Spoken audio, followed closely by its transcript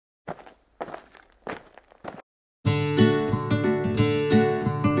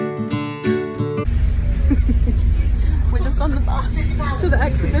us to the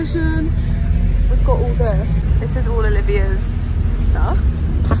exhibition. We've got all this. This is all Olivia's stuff.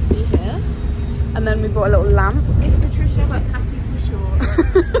 Patty here. And then we've got a little lamp. It's Patricia, but Patty for short.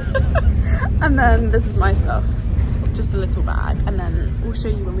 And then this is my stuff. Just a little bag. And then we'll show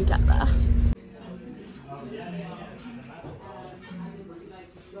you when we get there.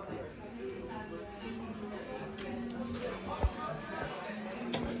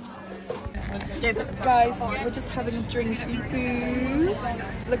 Guys, we're just having a drinky poo.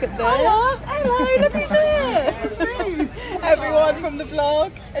 Look at this. Hello, Olivia's here. It's me. Everyone from the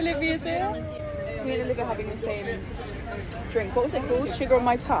vlog. Olivia's here. Me and Olivia having the same drink. What was it called? Sugar on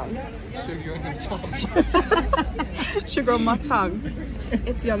my tongue. Sugar on your tongue. Sugar on my tongue.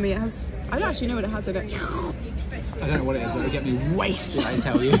 It's yummy. It has. I don't actually know what it has in it. I don't know what it is, but it'll get me wasted, I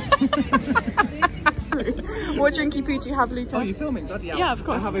tell you. What drinky poo do you have, Luca? Oh, you're filming? Bloody hell. Yeah, of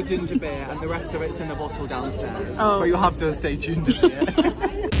course. I have a ginger beer and the rest of it's in the bottle downstairs. Oh. But you'll have to stay tuned to see it.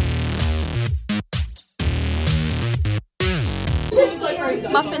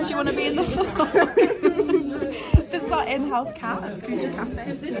 Muffin, do you want to be in the vlog? This is our in-house cat at Scooter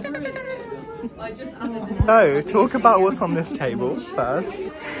Cafe. So, talk about what's on this table first.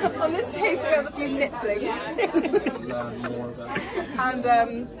 On this table we have a few nipplings. And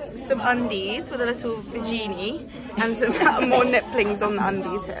some undies with a little vagini. And some more nipplings on the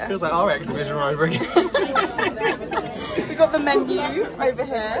undies here. Feels like our exhibition all over again. We've got the menu over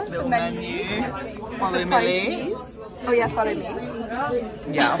here. Little the menu. Follow me. Oh yeah, follow me.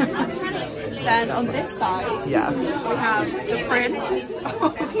 Yeah. Then on this side, Yes. we have the prints,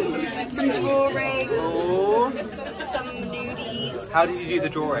 some drawings, some nudies. How did you do the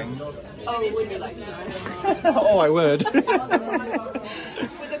drawings? Oh, would you like to know? Oh, I would. With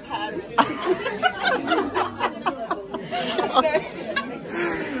a pen.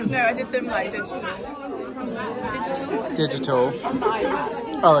 No, I did them like digital. Digital. On the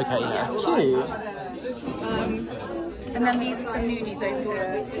iPad. Oh, okay, yeah. Cute. And then these are some nudies over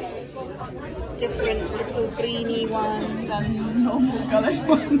here. Different little greeny ones and normal coloured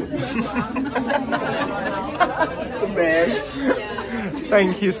ones. Beige.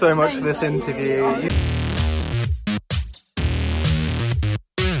 Thank you so much for this interview.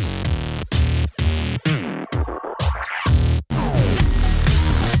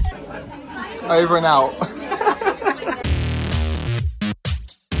 Over and out.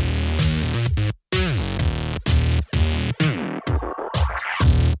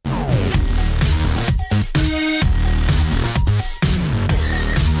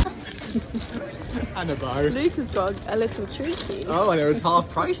 Luca's got a little treaty. Oh, and it was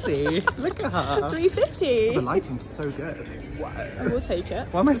half pricey. Look at her. $3.50. The lighting's so good. Wow. We'll take it.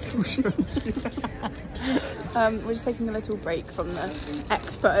 Why am I still showing you? We're just taking a little break from the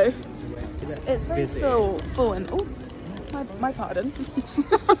expo. It's very busy. full and oh, my pardon.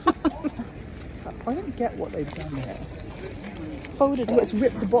 I don't get what they've done here. Folded Oh, it. it's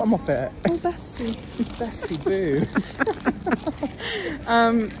ripped the bottom off it. Oh, bestie. Bestie boo.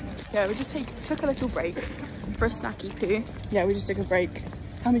 Yeah, we just took a little break for a snacky poo. Yeah, we just took a break.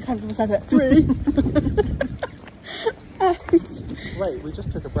 How many times have I said it? 3. Wait, we just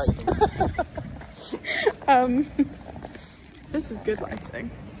took a break. This is good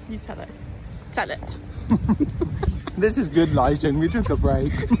lighting. You tell it. Tell it. This is good lighting. We took a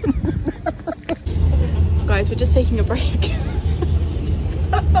break. Guys, we're just taking a break.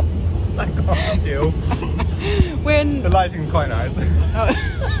 I can't deal. We're in... The lighting's quite nice. Oh.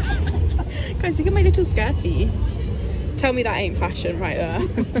 Guys, look at my little skirty. Tell me that ain't fashion right there.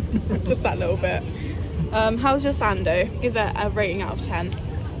 Just that little bit. How's your sando? Give it a rating out of 10.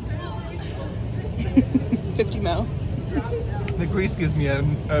 50 mil. The grease gives me a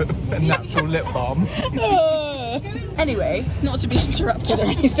natural lip balm. Anyway, not to be interrupted or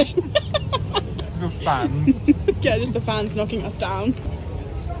anything. Just fans. Yeah, just the fans knocking us down.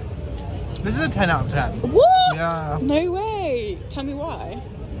 This is a 10 out of 10. What? Yeah. No way. Tell me why.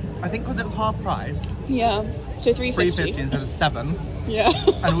 I think because it was half price. Yeah. So 350. 350 instead of 7. Yeah.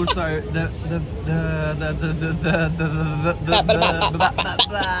 And also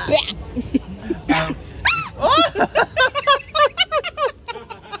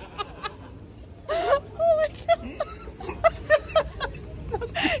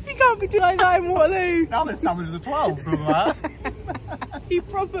You can't be doing like that in Waterloo. Now this sandwich is a 12 from that. He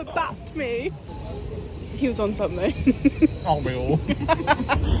proper backed me. He was on something. Aren't we all?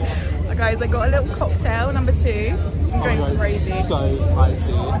 Guys, I got a little cocktail, number 2. I'm going crazy. So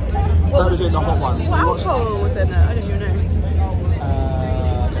spicy. So we're doing the hot ones. What alcohol was in it? I don't even know.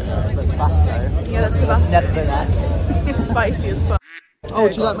 The Tabasco. Yeah, that's Tabasco. Nevertheless. It's spicy as fuck. Oh,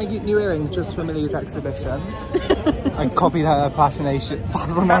 do you like my new earring just for Millie's exhibition? I copied her fascination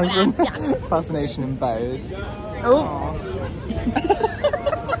in bows. Oh.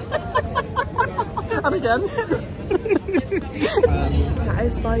 And again. That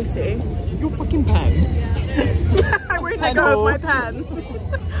is spicy. Your fucking pen. I won't let go of my pen.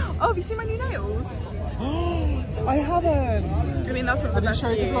 Oh, have you seen my new nails? I haven't. I mean, that's not the best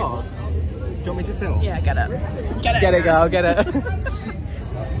Have you showed the vlog? Do you want me to film? Yeah, get it. Get it. Get it, girl, get it.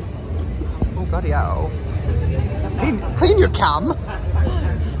 Oh, bloody hell. Clean your cam.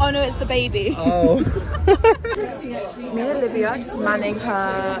 Oh no, it's the baby. Oh. Me and Olivia just manning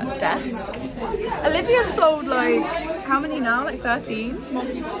her desk. Olivia sold like, how many now? Like 13? No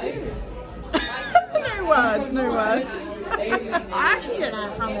words, no words. I actually don't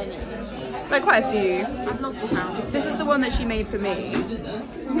know how many. Like quite a few. I've lost the count. This is the one that she made for me.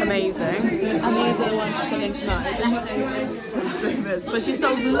 Amazing. And these are the ones she's selling tonight. But she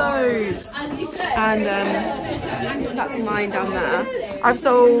sold loads. And that's mine down there. I've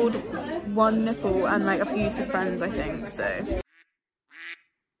sold one nipple and like a few to friends, I think, so.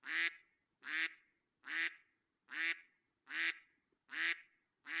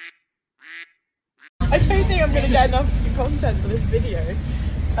 I don't think I'm going to get enough content for this video.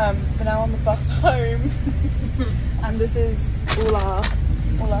 We're now on the bus home, and this is all our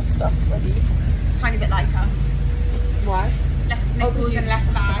stuff ready. Tiny bit lighter. Why? Less nipples and less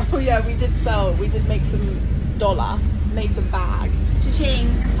bags. Oh yeah, we did make some made some bag. Cha-ching.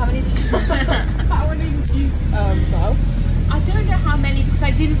 How many did you how many did you sell? I don't know how many because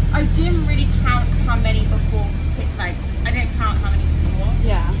I didn't really count how many before. Like I didn't count how many before.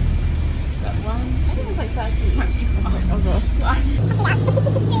 Yeah. But one, I think it was like 13. Oh gosh.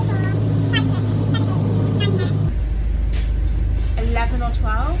 11 or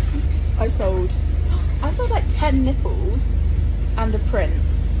 12. I sold like 10 nipples and a print.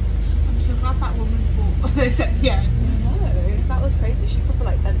 I'm so glad that woman bought those at the end. No, that was crazy. She probably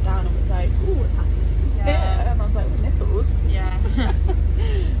like bent down and was like, "Ooh, what's happening here?" And I was like, "With nipples." Yeah.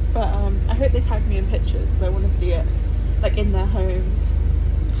 But I hope they tag me in pictures because I want to see it like in their homes.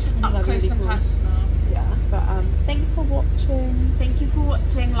 Up close really and cool. personal. Yeah. But thanks for watching. Thank you for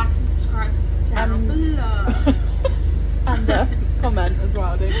watching. Like and subscribe down below. And comment as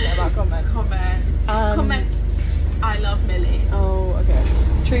well. Don't forget about comment. Comment. I love Millie. Oh, okay.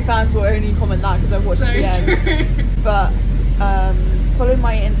 True fans will only comment that because I've watched So the end. true. But follow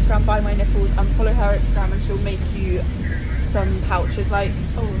my Instagram, buy my nipples, and follow her Instagram, and she'll make you some pouches. Like,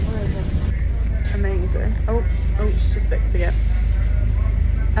 oh, where is it? Amazing. Oh, she's just fixing it.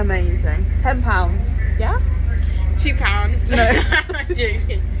 Amazing. £10. Yeah. £2. No. I'm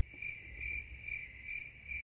joking.